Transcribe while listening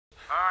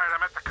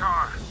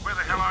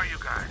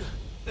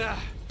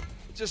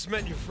Just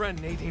met your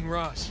friend, Nadine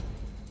Ross.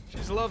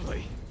 She's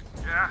lovely.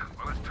 Yeah,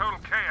 well, it's total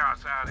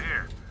chaos out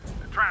here.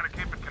 They're trying to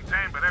keep it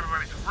contained, but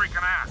everybody's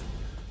freaking out.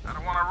 I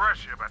don't want to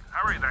rush you, but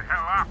hurry the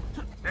hell up.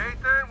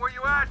 Nathan, where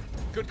you at?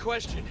 Good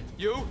question.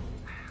 You?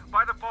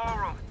 By the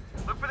ballroom.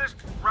 Look for this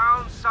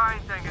round sign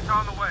thing. It's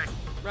on the way.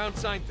 Round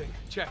sign thing.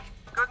 Check.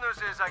 Good news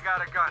is I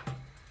got a gun.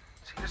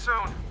 See you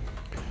soon.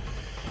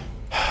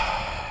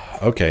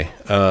 Okay.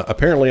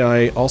 Apparently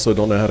I also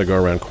don't know how to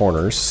go around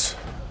corners.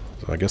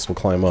 So I guess we'll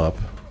climb up.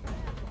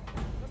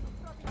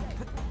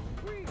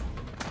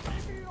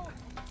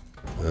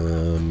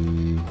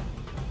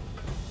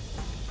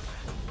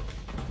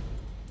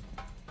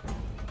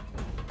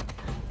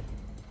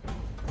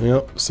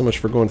 Yep, so much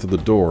for going through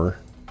the door.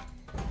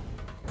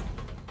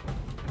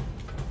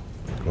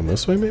 Going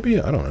this way, maybe?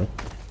 I don't know.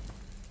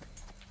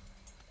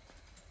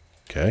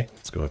 Okay,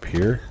 let's go up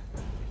here.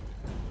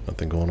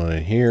 Nothing going on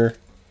in here.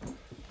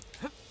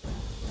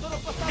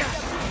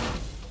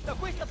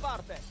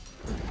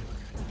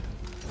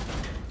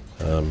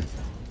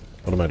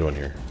 What am I doing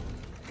here?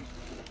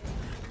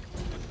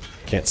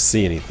 Can't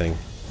see anything.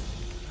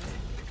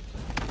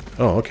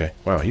 Oh, okay.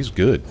 Wow, he's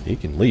good. He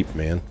can leap,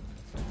 man.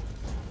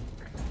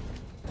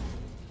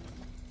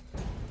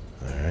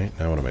 Alright,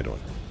 now what am I doing?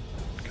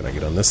 Can I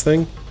get on this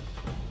thing?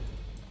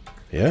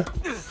 Yeah?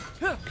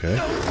 Okay.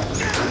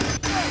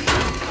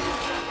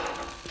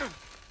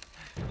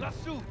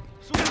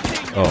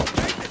 Oh.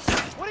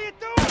 What are you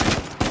doing?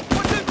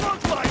 What's it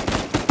look like?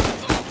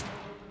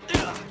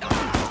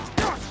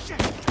 Oh,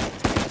 shit.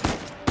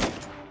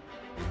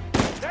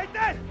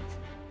 Nathan!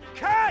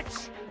 Catch!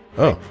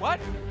 Oh. What?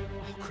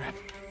 Oh, crap.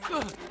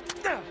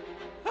 Hey,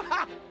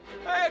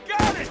 I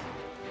got it!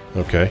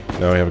 Okay,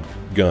 now I have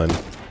a gun.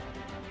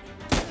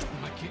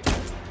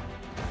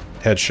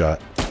 Headshot.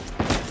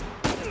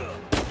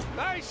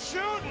 Nice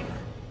shooting!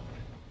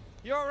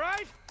 You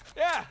alright?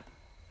 Yeah,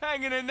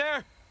 hanging in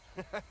there.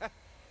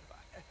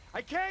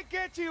 I can't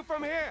get to you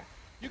from here.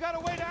 You got a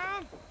way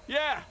down?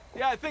 Yeah,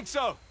 I think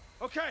so.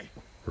 Okay.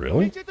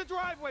 Really? Meet you at the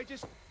driveway.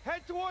 Just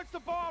head towards the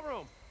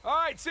ballroom.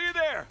 Alright, see you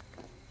there.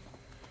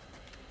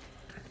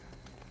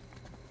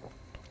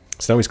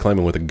 So now he's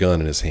climbing with a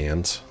gun in his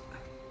hands.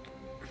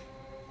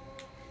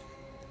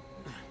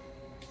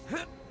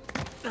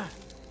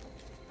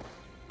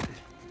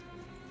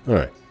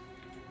 Alright.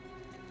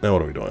 Now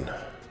what are we doing?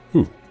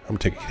 Ooh, I'm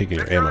taking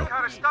your ammo.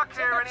 Kind of stuck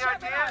here. Any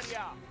ideas?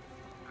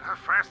 The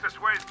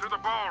fastest way is through the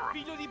ballroom.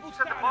 You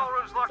said the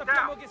ballroom's locked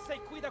down.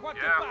 Yeah, well,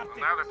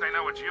 now that they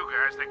know it's you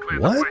guys, they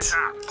cleared What? the place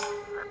out.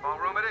 That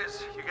ballroom it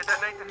is. You get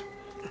that, Nathan?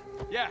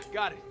 Yeah,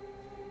 got it.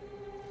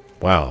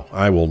 Wow,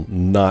 I will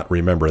not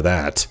remember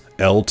that.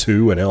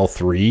 L2 and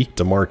L3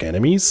 to mark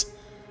enemies?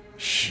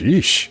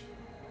 Sheesh.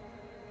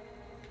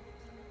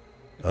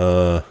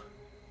 So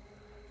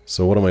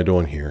what am I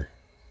doing here?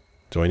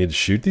 Do I need to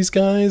shoot these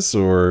guys,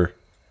 or...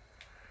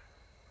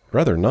 I'd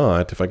rather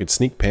not. If I could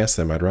sneak past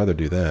them, I'd rather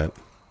do that.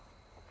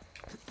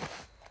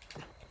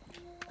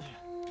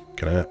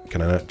 Can I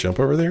not jump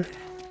over there?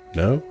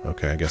 No?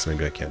 Okay, I guess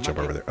maybe I can't jump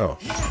over there. Oh.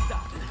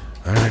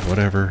 Alright,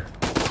 whatever.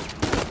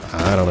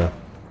 I don't know.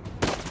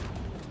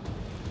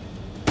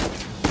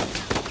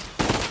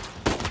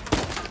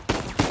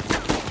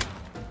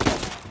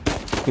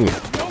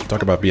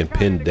 Talk about being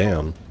pinned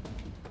down.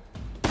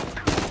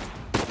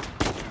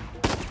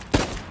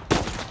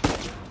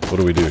 What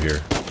do we do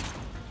here?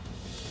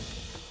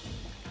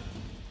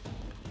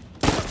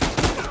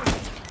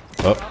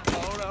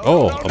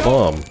 Oh, a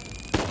bomb.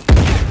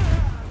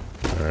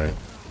 Alright.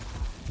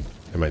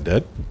 Am I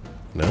dead?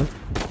 No?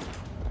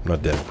 I'm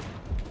not dead.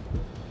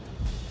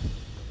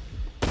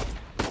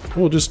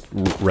 We'll just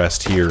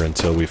rest here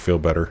until we feel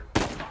better.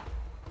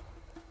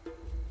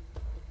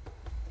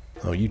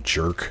 Oh, you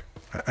jerk.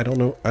 I don't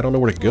know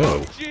where to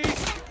go.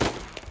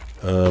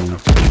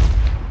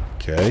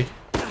 Okay.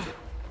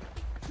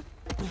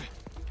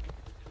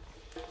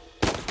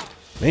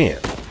 Man.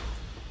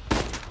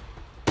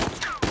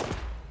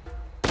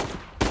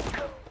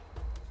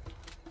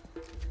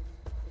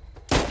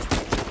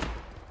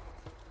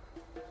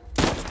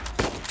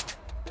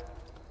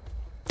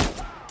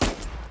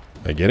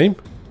 I get him?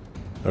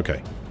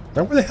 Okay.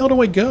 Now where the hell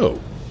do I go?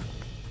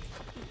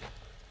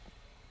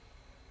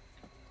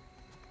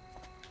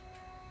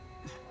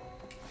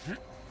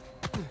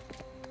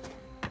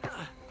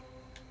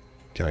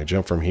 Can I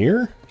jump from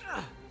here?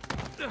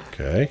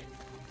 Okay.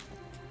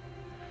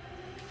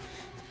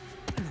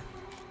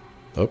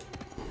 Oh.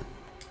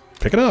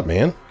 Pick it up,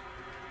 man.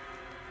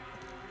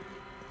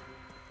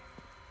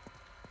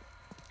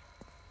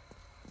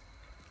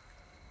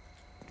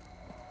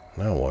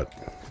 Now what?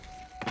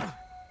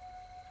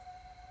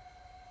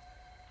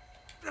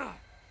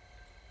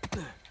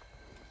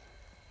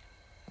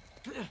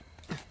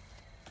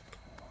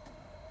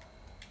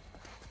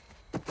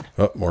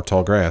 Oh, more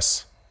tall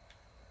grass.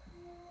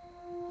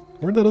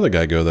 Where'd that other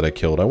guy go that I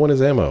killed? I want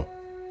his ammo.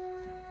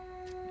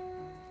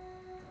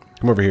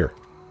 Come over here.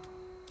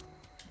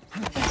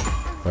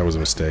 That was a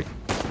mistake.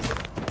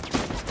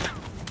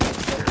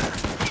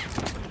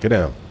 Get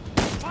down.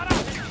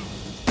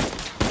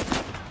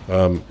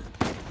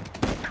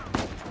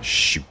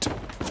 Shoot.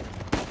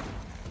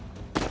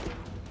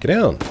 Get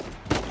down.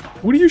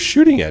 What are you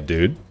shooting at,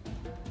 dude?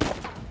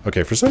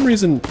 Okay, for some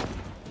reason,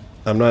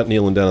 I'm not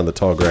kneeling down in the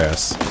tall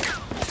grass.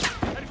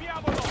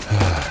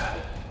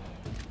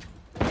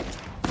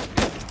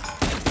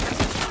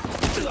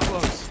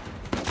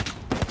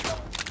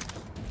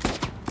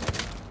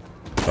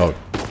 Oh.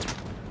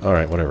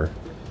 Alright, whatever.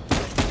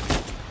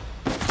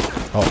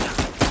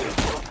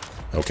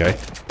 Oh. Okay.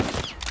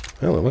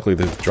 Well, luckily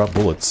they dropped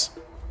bullets.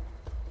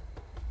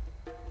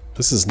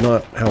 This is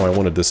not how I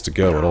wanted this to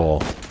go at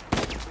all.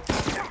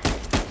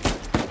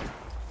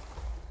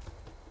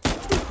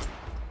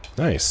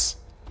 Nice.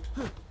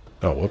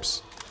 Oh, whoops.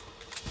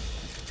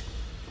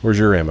 Where's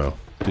your ammo?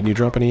 Didn't you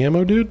drop any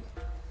ammo, dude?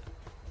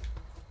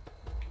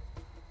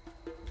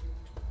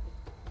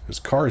 There's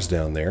cars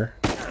down there.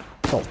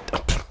 Oh,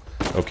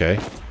 okay.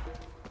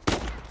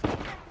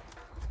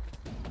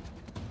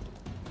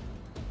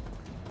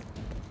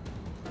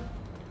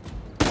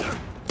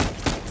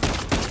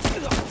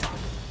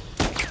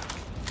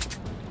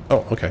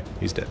 Oh, okay.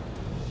 He's dead.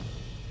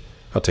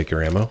 I'll take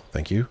your ammo.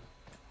 Thank you.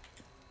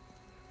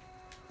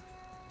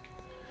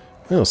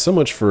 Oh, so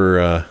much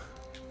for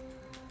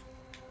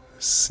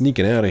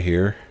sneaking out of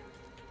here.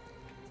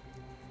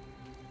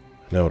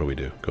 Now what do we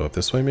do? Go up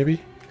this way,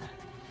 maybe?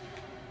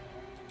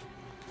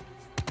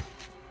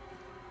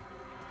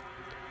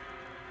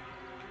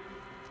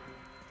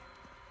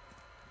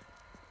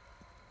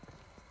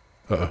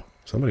 Uh-oh.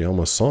 Somebody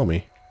almost saw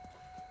me.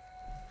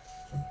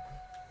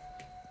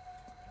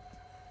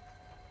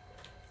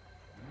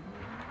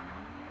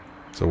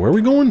 So where are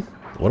we going?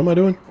 What am I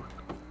doing?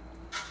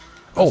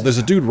 Oh, there's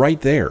a dude right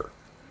there.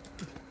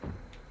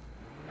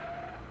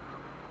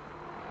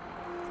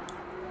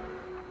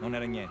 Non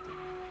era niente.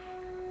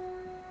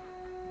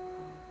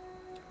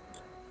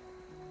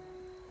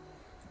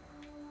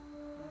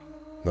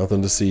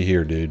 Nothing to see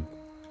here, dude.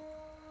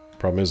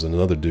 Problem is,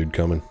 another dude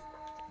coming.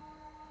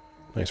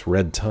 Nice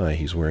red tie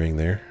he's wearing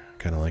there.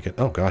 Kind of like it.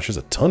 Oh gosh, there's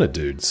a ton of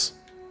dudes.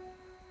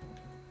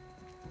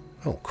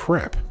 Oh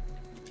crap.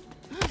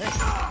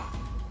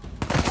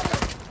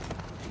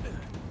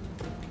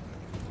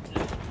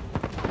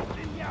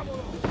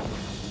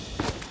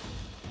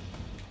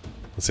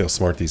 Let's see how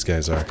smart these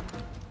guys are.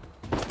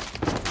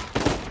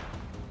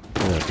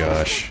 Oh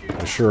gosh,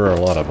 there sure are a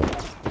lot of them.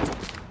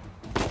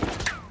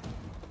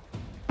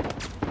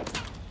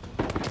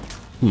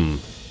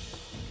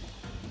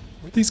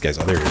 Where'd these guys?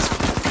 Oh, there he is.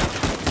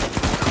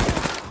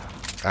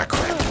 Ah,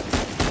 crap.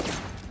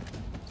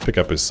 Pick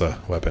up his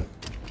weapon.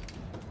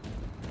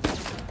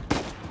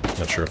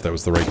 Not sure if that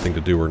was the right thing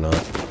to do or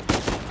not.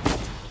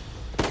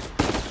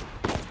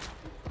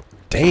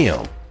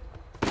 Damn!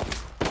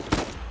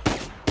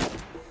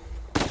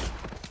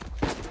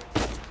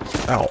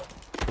 Ow.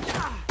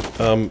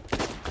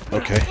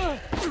 Okay.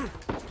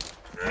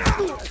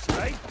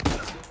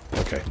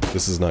 Okay,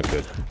 this is not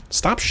good.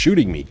 Stop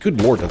shooting me.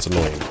 Good lord, that's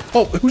annoying.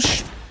 Oh,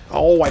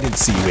 oh, I didn't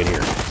see you in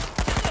here.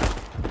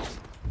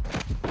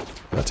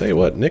 I'll tell you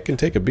what, Nick can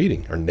take a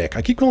beating. Or Nick.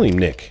 I keep calling him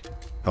Nick.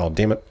 Oh,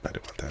 damn it. I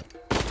didn't want that.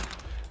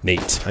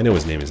 Nate. I know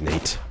his name is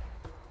Nate.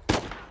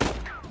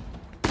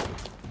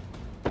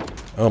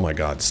 Oh my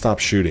god, stop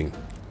shooting.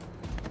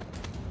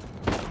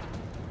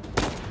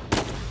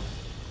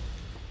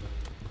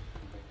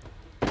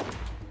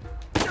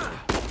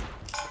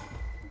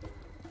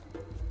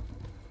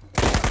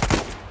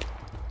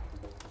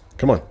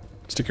 Come on,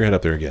 stick your head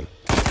up there again.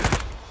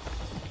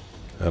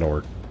 That'll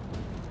work.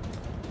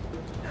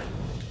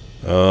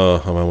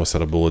 Oh, I'm almost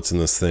out of bullets in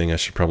this thing. I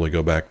should probably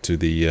go back to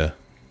the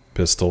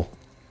pistol.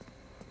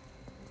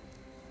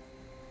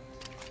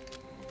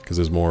 Because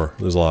there's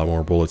a lot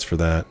more bullets for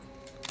that.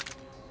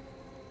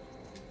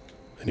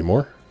 Any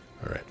more?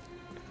 Alright.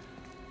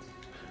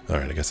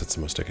 Alright, I guess that's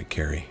the most I could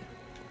carry.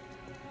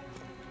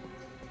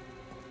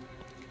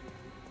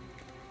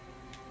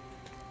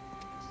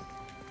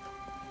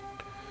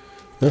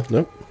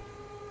 Nope.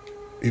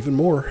 Even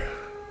more.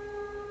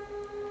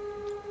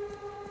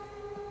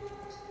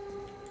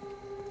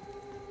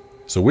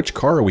 So which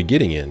car are we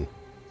getting in?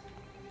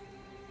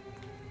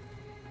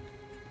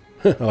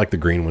 I like the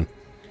green one.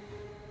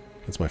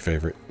 That's my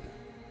favorite.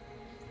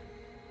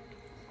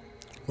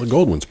 Well, the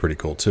gold one's pretty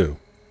cool too.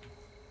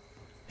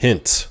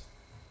 Hint.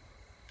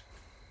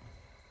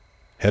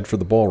 Head for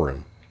the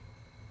ballroom.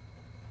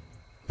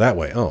 That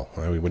way. Oh,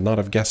 we would not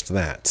have guessed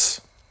that.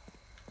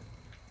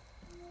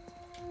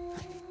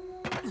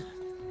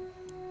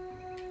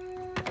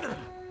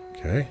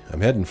 Okay, I'm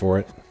heading for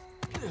it.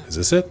 Is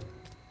this it?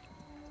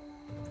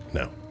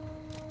 No.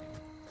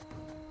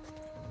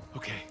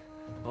 Okay,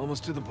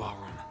 almost to the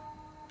ballroom.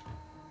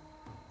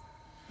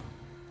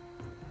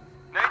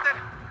 Nathan,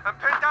 I'm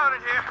pinned down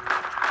in here.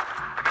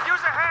 I could use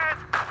a hand.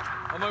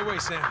 On my way,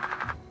 Sam.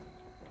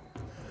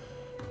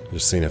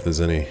 Just seeing if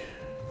there's any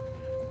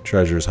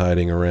treasures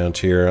hiding around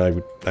here.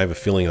 I have a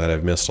feeling that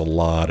I've missed a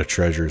lot of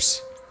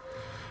treasures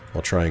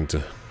while trying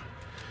to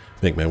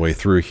make my way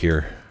through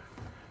here.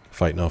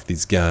 Fighting off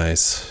these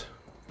guys.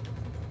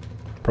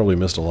 Probably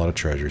missed a lot of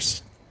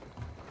treasures.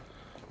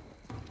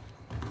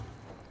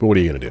 But what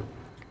are you gonna do?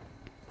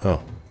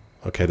 Oh.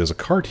 Okay, there's a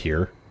cart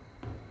here.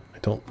 I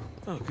don't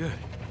good.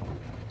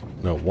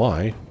 know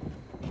why.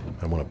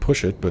 I want to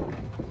push it, but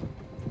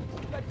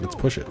let's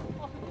push it.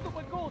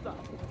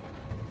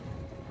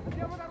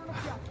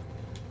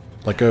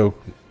 Let go.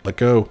 Let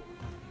go.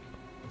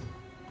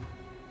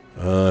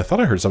 I thought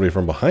I heard somebody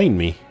from behind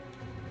me.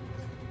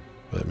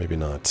 But maybe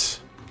not.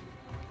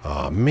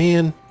 Aw,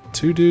 man.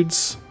 Two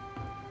dudes.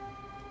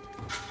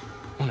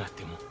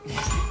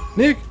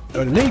 Nick!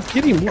 Oh, Nate,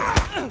 get him!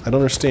 I don't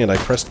understand. I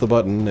pressed the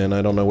button, and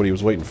I don't know what he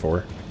was waiting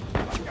for.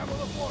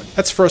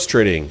 That's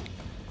frustrating.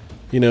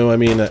 You know, I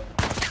mean... I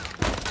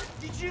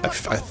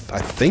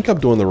think I'm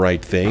doing the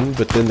right thing,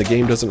 but then the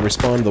game doesn't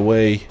respond the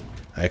way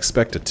I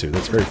expect it to.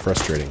 That's very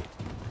frustrating.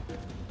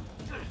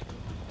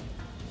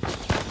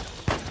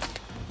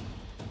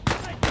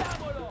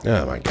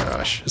 Oh my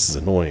gosh, this is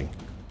annoying.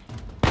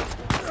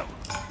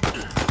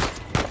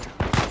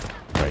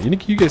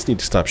 Alright, you guys need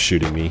to stop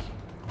shooting me.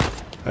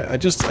 I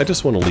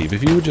just want to leave.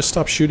 If you would just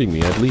stop shooting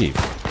me, I'd leave.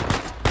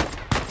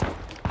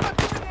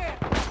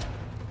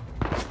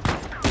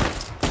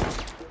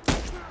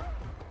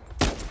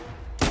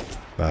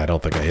 I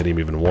don't think I hit him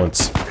even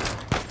once.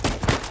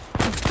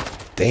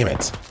 Damn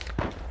it.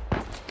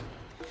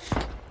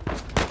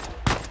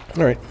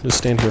 Alright, just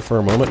stand here for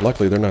a moment.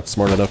 Luckily, they're not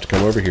smart enough to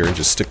come over here and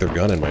just stick their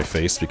gun in my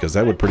face, because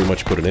that would pretty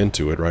much put an end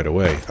to it right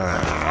away.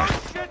 Ah,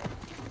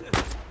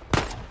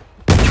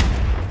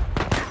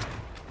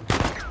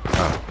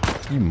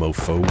 you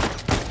mofo.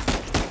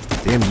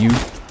 Damn you.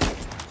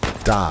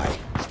 Die.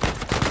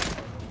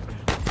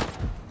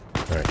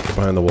 Alright, get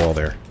behind the wall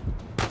there.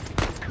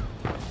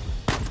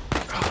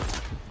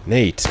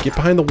 Nate, get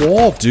behind the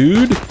wall,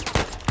 dude!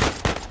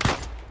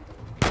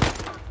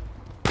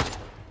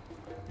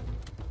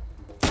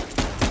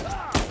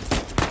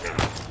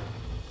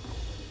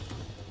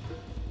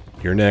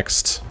 You're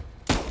next.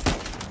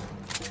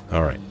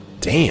 Alright.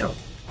 Damn!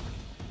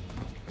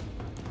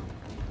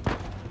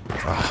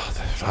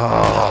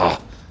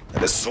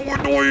 That is so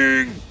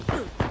annoying!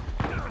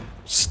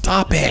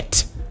 Stop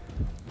it!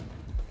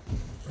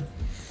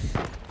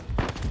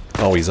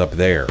 Oh, he's up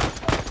there.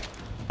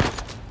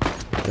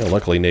 Yeah,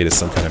 luckily Nate is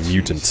some kind of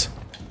mutant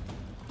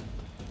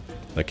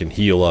that can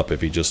heal up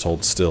if he just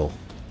holds still.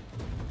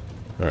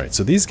 Alright,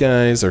 so these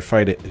guys are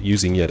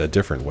using yet a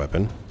different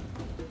weapon.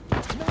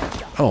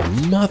 Oh,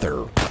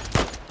 mother!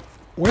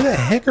 Where the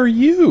heck are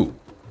you?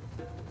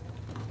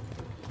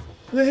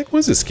 Where the heck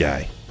was this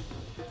guy?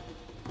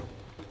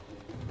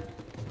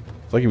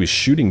 It's like he was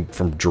shooting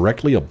from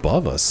directly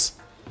above us.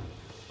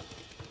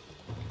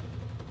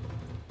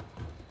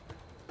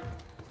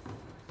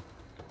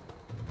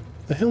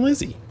 The hell is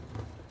he?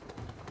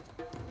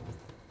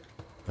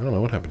 I don't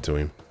know what happened to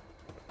him.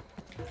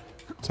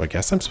 So I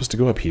guess I'm supposed to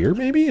go up here,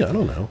 maybe? I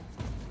don't know.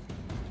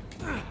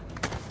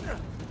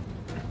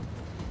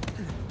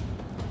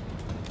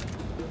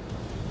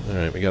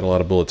 Alright, we got a lot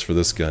of bullets for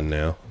this gun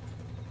now.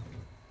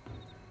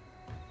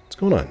 What's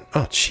going on?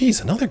 Oh,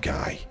 jeez, another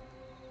guy.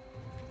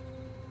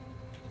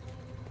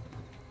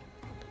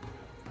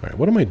 Alright,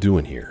 what am I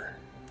doing here?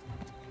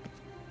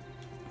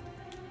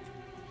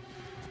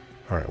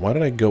 Alright, why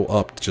did I go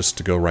up just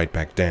to go right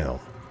back down?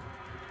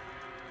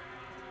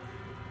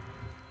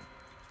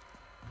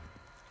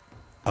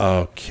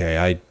 Okay,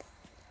 I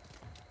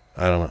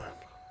don't know.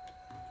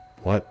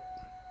 What?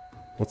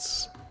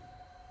 What's...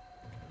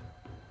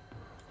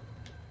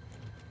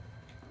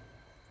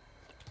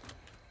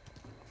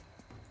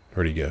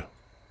 Where'd he go?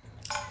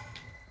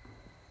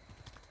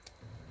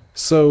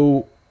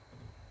 So...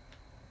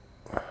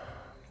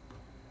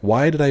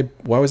 Why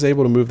was I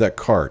able to move that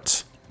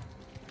cart?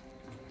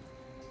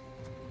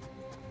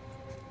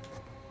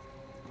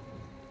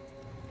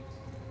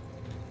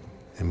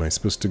 Am I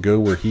supposed to go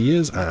where he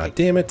is? Ah,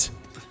 damn it.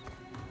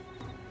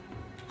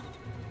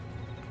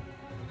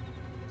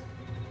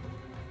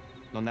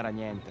 Non era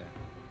niente.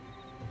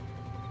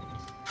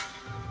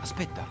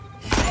 Aspetta.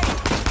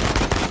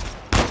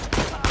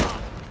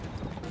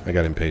 I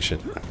got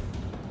impatient.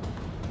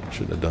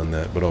 Shouldn't have done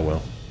that, but oh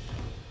well.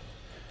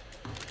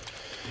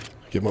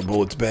 Get my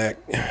bullets back.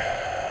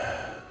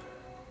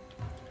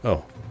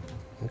 Oh.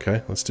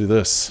 Okay, let's do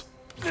this.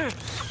 Alright,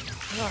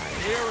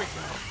 here we go.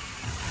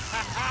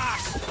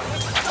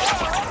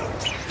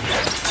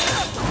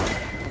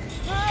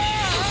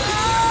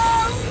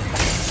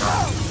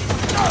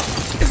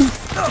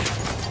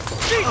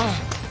 Jesus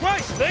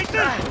Christ,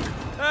 Nathan!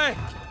 Hey,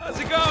 how's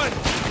it going?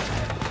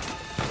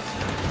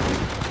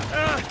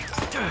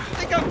 I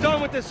think I'm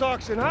done with this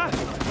auction, huh?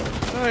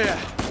 Oh yeah,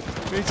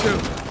 me too.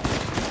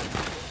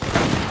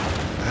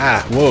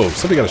 Ah, whoa,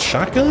 somebody got a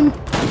shotgun?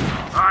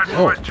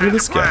 Oh, look at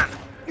this guy.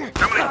 Too many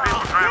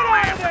people trying to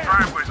leave. The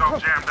driveway's all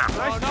jammed up.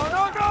 No!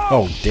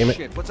 Oh, damn it.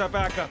 Shit, what's our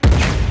backup?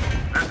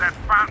 There's that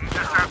fountain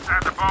just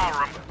outside the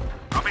ballroom.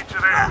 I'll meet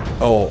you there.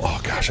 Oh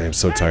gosh, I am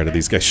so tired of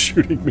these guys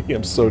shooting me.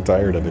 I'm so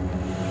tired of it.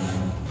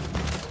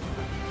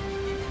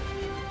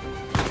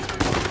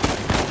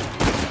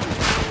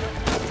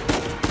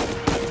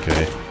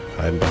 Okay,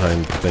 hiding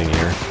behind the thing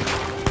here.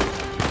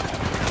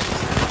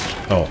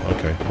 Oh,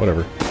 okay,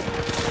 whatever.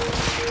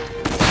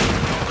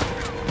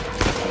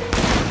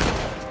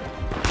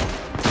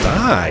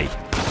 die.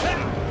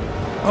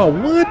 Oh,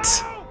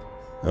 what?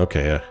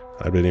 Okay,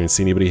 I didn't even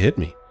see anybody hit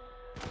me.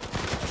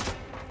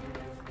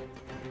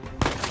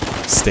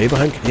 Stay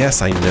behind.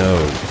 Yes, I know.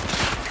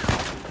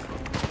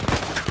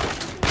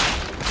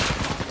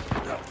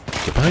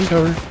 Get behind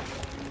cover.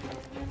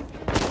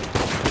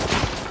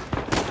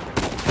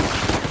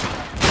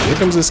 Here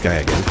comes this guy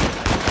again.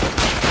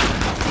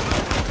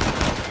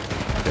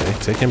 Okay,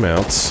 take him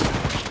out.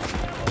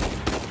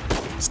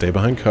 Stay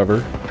behind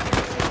cover.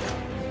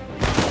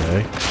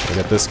 Okay, I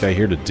got this guy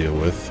here to deal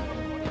with.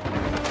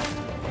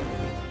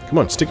 Come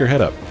on, stick your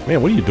head up.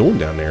 Man, what are you doing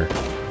down there?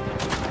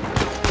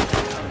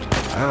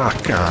 Ah,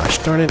 gosh,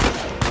 darn it.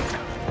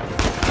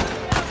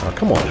 Oh,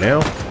 come on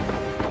now.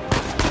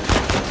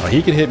 Oh,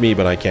 he can hit me,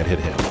 but I can't hit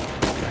him.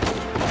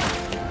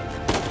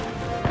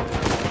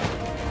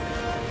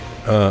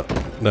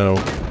 No.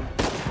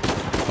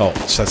 Oh,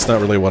 so that's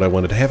not really what I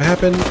wanted to have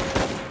happen.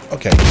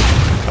 Okay.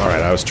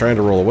 Alright, I was trying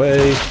to roll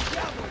away.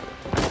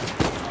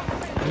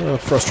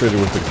 Frustrated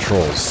with the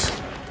controls.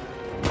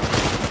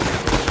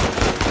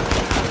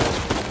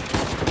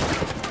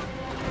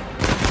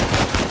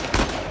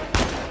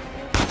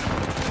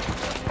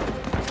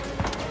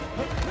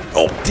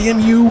 Oh, damn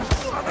you!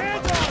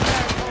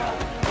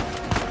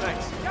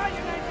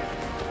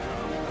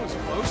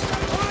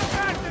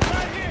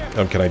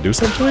 Can I do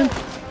something?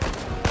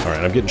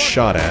 Alright, I'm getting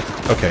shot at.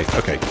 Okay,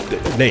 okay.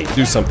 Nate,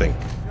 do something.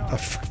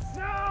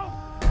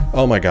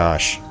 Oh my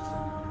gosh.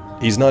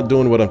 He's not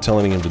doing what I'm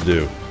telling him to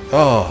do.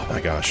 Oh my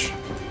gosh.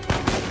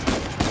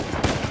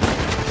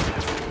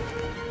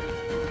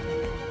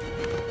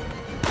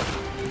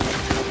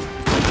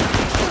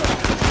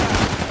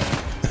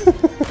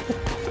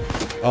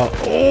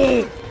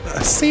 Oh,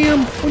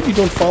 Sam, what are you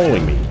doing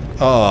following me?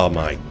 Oh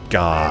my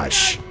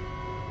gosh.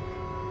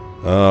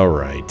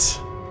 Alright.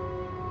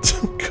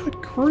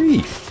 Good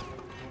grief.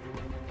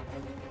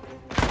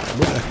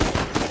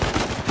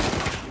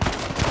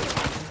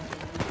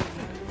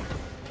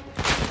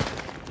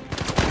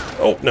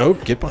 Oh, no,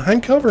 get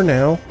behind cover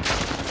now.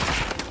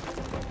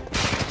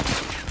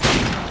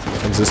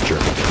 Comes this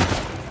jerk again.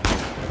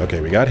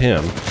 Okay, we got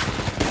him.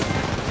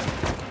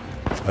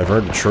 I've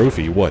earned a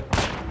trophy. What?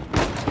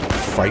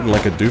 Fighting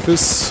like a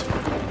doofus?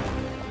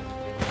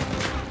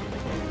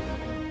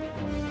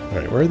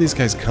 Alright, where are these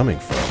guys coming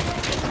from?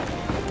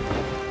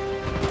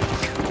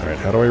 Alright,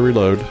 how do I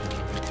reload?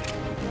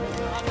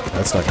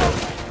 That's not good.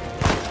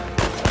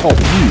 Oh,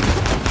 you!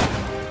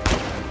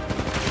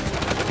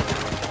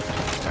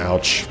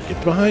 Ouch.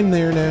 Get behind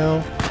there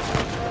now.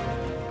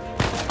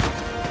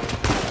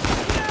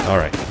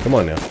 Alright, come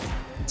on now.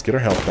 Let's get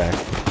our health back.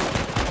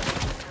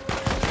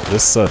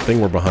 This thing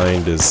we're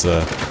behind is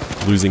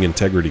losing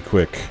integrity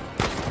quick.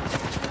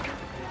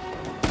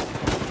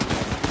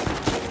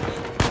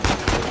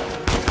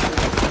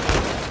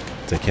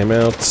 Take him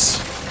out.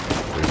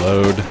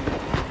 Reload.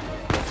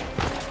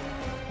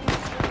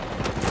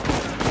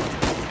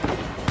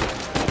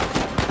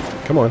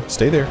 Come on,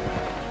 stay there.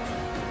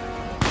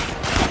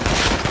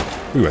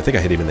 Ooh, I think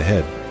I hit him in the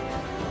head.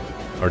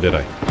 Or did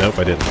I? Nope,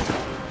 I didn't.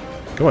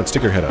 Come on,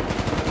 stick your head up.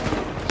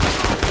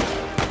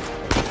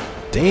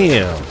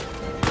 Damn!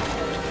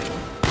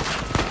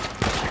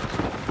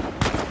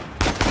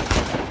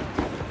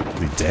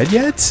 Is he dead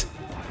yet?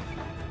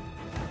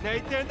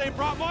 Nathan, they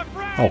brought my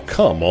friend! Oh,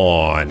 come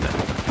on!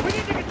 We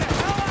need to get the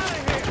hell out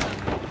of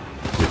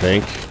here! You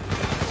think?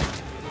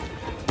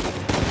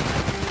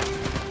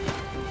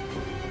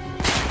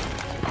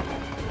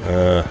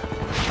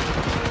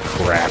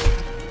 Crap.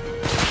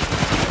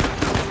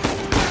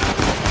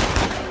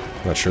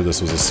 Not sure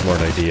this was a smart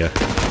idea.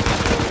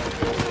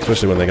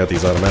 Especially when they got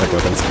these automatic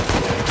weapons.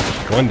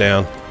 One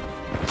down.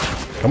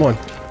 Come on.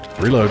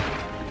 Reload.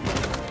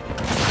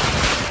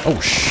 Oh,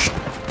 shh.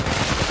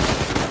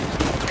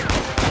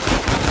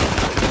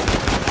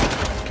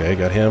 Okay,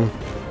 got him.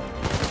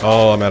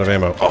 Oh, I'm out of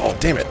ammo. Oh,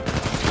 damn it.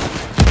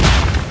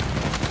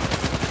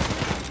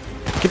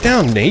 Get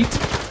down, Nate.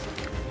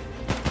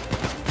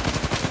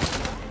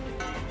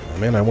 Oh,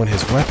 man, I want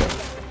his weapon.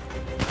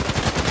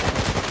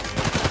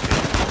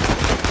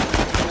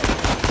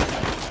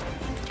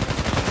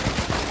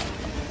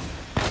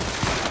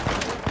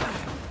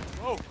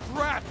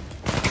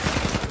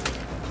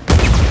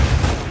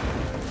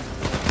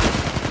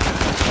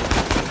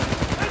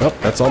 Oh,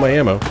 that's all my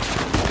ammo.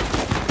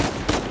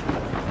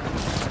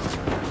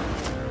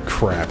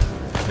 Crap.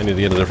 I need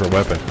to get a different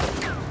weapon.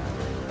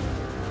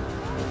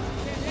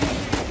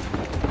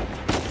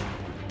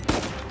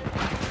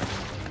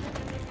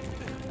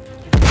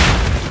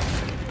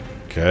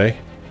 Okay.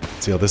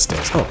 Let's see how this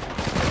does. Oh.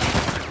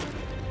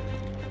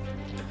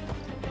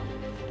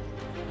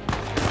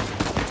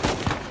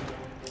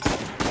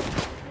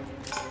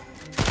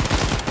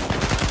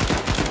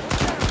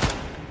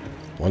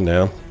 One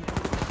down.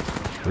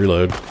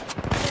 Reload.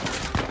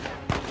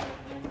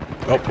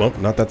 Oh, well,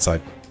 not that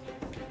side.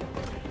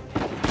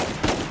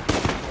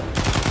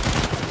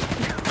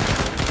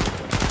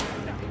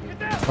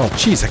 Oh,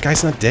 jeez, that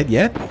guy's not dead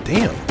yet?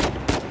 Damn.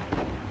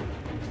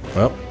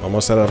 Well,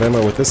 almost out of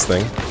ammo with this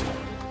thing.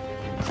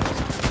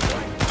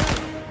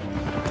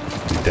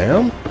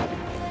 down?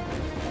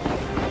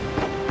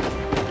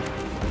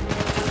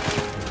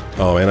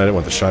 Oh man, I didn't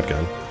want the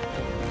shotgun.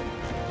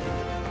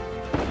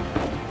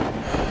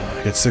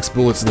 I got 6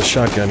 bullets in the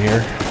shotgun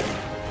here.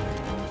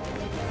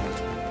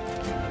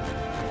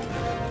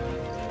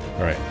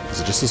 Alright, is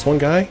it just this one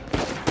guy?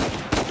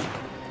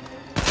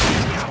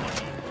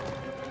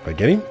 Did I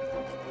get him?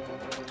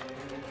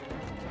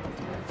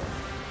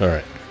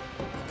 Alright.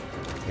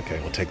 Okay,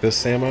 we'll take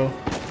this ammo.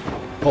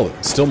 Oh,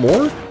 still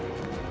more?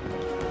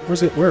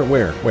 Where's it? Where are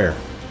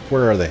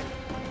they?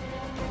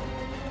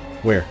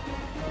 Where?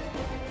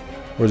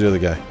 Where's the other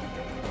guy?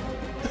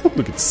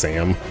 Look at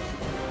Sam.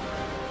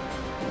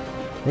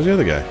 Where's the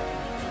other guy?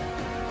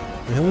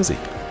 Where the hell is he?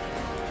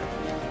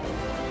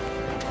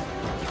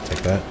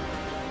 Take that.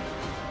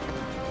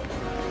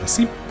 I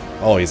see.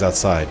 Oh, he's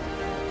outside.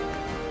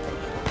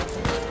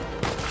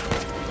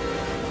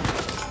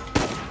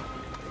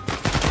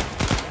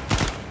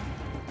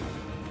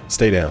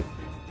 Stay down.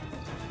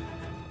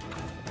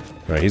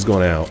 Alright, he's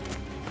going out.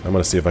 I'm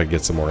gonna see if I can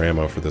get some more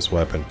ammo for this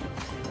weapon.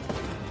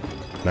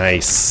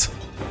 Nice.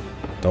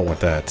 Don't want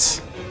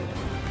that.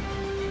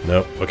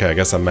 Nope. Okay, I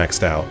guess I'm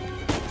maxed out.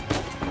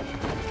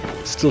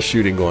 Still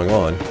shooting going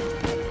on.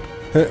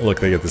 Look,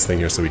 they get this thing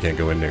here so we can't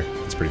go in there.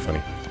 It's pretty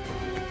funny.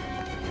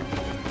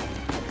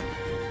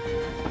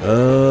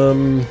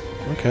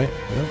 Okay.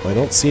 Well, I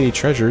don't see any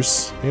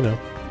treasures, you know.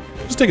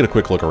 Just taking a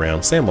quick look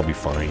around. Sam will be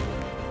fine.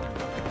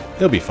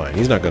 He'll be fine.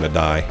 He's not gonna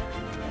die.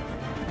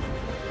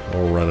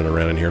 All running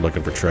around in here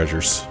looking for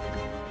treasures.